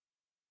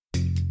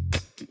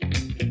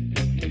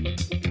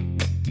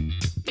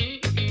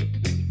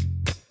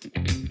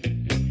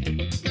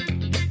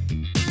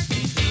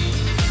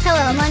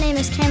Hello, my name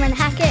is Camryn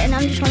and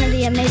I'm just one of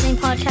the amazing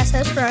podcast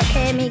hosts for our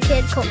KME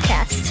Kid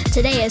Coltcast.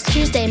 Today is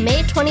Tuesday,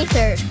 May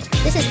 23rd.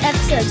 This is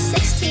episode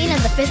 16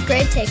 of the 5th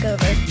grade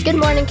Takeover. Good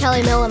morning,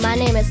 Kelly Miller. My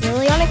name is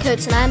Liliana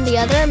Coates, and I'm the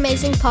other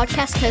amazing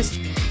podcast host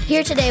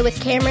here today with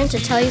Camryn to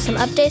tell you some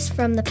updates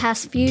from the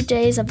past few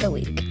days of the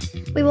week.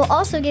 We will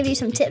also give you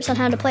some tips on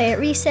how to play at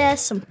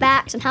recess, some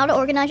facts, and how to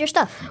organize your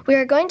stuff. We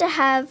are going to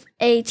have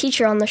a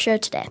teacher on the show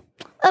today.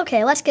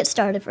 Okay, let's get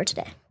started for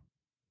today.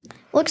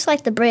 Looks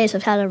like the Braves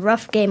have had a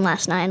rough game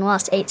last night and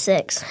lost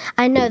 8-6.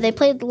 I know, they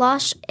played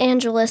Los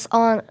Angeles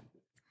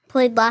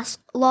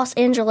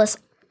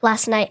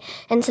last night,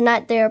 and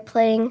tonight they are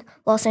playing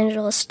Los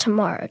Angeles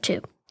tomorrow,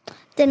 too.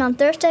 Then on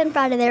Thursday and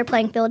Friday, they are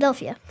playing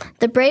Philadelphia.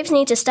 The Braves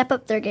need to step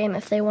up their game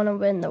if they want to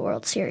win the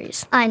World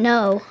Series. I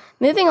know.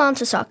 Moving on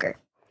to soccer.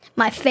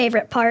 My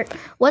favorite part.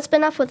 What's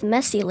been up with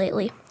Messi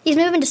lately? He's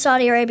moving to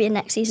Saudi Arabia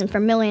next season for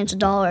millions of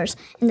dollars,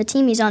 and the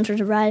team he's on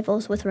to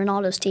rivals with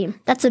Ronaldo's team.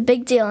 That's a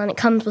big deal, and it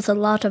comes with a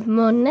lot of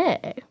money.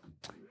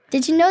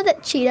 Did you know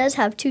that cheetahs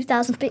have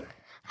 2,000 feet?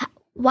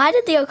 Why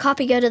did the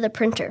copy go to the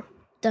printer?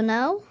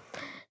 Dunno.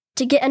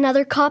 To get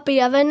another copy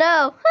of an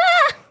O.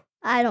 Ah!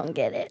 I don't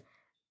get it.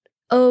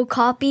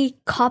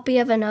 Copy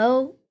of an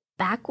O,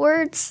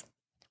 backwards?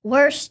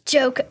 Worst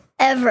joke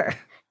ever.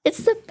 It's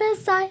the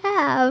best I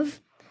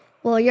have.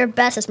 Well, your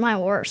best is my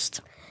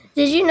worst.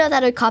 Did you know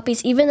that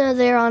copies, even though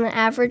they're on an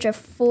average of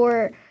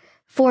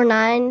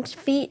 4'9"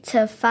 feet to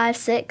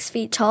 5'6"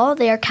 feet tall,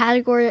 they are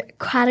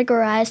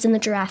categorized in the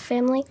giraffe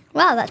family?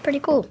 Wow, that's pretty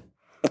cool.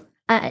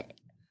 I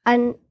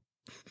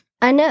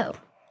know.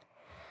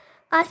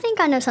 I think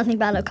I know something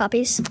about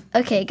okapis.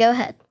 Okay, go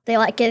ahead. They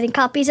like getting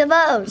copies of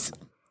O's.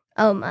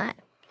 Oh, my.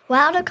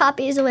 Wild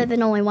okapis live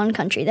in only one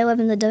country. They live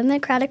in the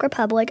Democratic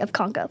Republic of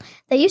Congo.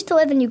 They used to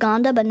live in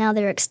Uganda, but now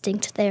they're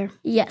extinct there.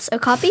 Yes,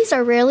 okapis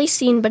are rarely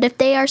seen, but if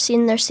they are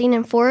seen, they're seen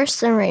in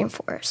forests and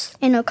rainforests.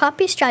 And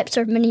okapi stripes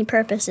serve many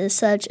purposes,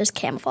 such as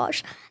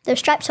camouflage. Their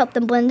stripes help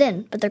them blend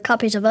in, but their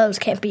copies of O's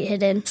can't be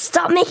hidden.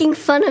 Stop making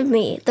fun of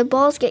me. The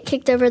balls get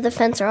kicked over the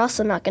fence are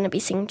also not going to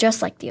be seen,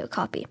 just like the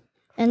okapi.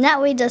 And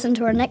that leads us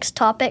into our next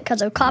topic,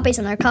 because okapis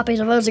and their copies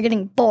of O's are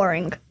getting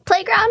boring.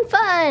 Playground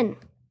fun!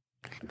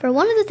 For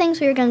one of the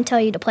things we are going to tell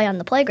you to play on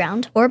the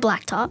playground, or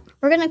blacktop,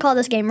 we're going to call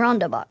this game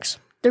Rondo Box.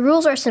 The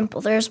rules are simple.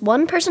 There's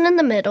one person in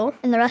the middle,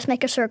 and the rest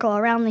make a circle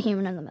around the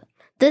human in the middle.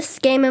 This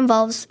game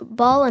involves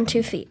ball and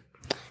 2 feet.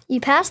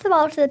 You pass the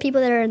ball to the people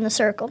that are in the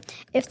circle.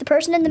 If the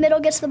person in the middle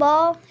gets the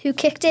ball, who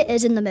kicked it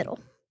is in the middle.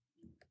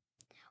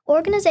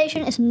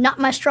 Organization is not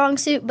my strong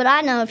suit, but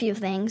I know a few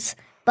things.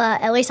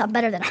 But at least I'm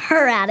better than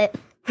her at it.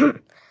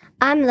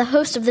 I'm the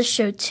host of this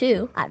show,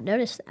 too. I've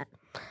noticed that.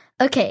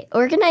 Okay,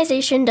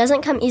 organization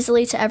doesn't come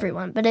easily to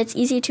everyone, but it's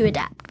easy to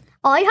adapt.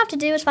 All you have to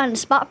do is find a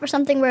spot for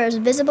something where it's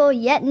visible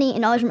yet neat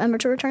and always remember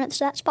to return it to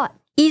that spot.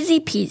 Easy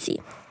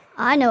peasy.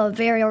 I know a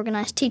very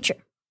organized teacher.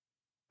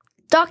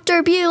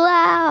 Dr.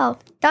 Bulow!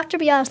 Dr.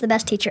 Bulow is the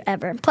best teacher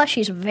ever. Plus,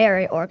 she's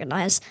very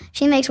organized.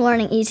 She makes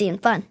learning easy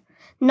and fun.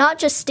 Not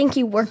just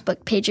stinky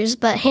workbook pages,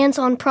 but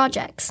hands-on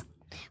projects.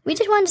 We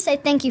just wanted to say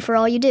thank you for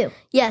all you do.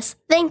 Yes,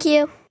 thank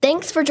you.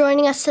 Thanks for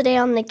joining us today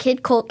on the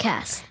Kid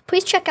Coltcast.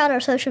 Please check out our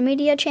social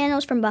media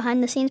channels from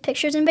behind-the-scenes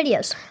pictures and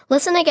videos.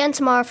 Listen again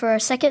tomorrow for our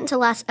second to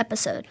last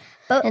episode.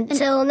 But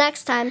until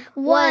next time,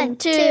 1,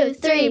 2,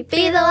 3,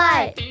 be the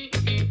light.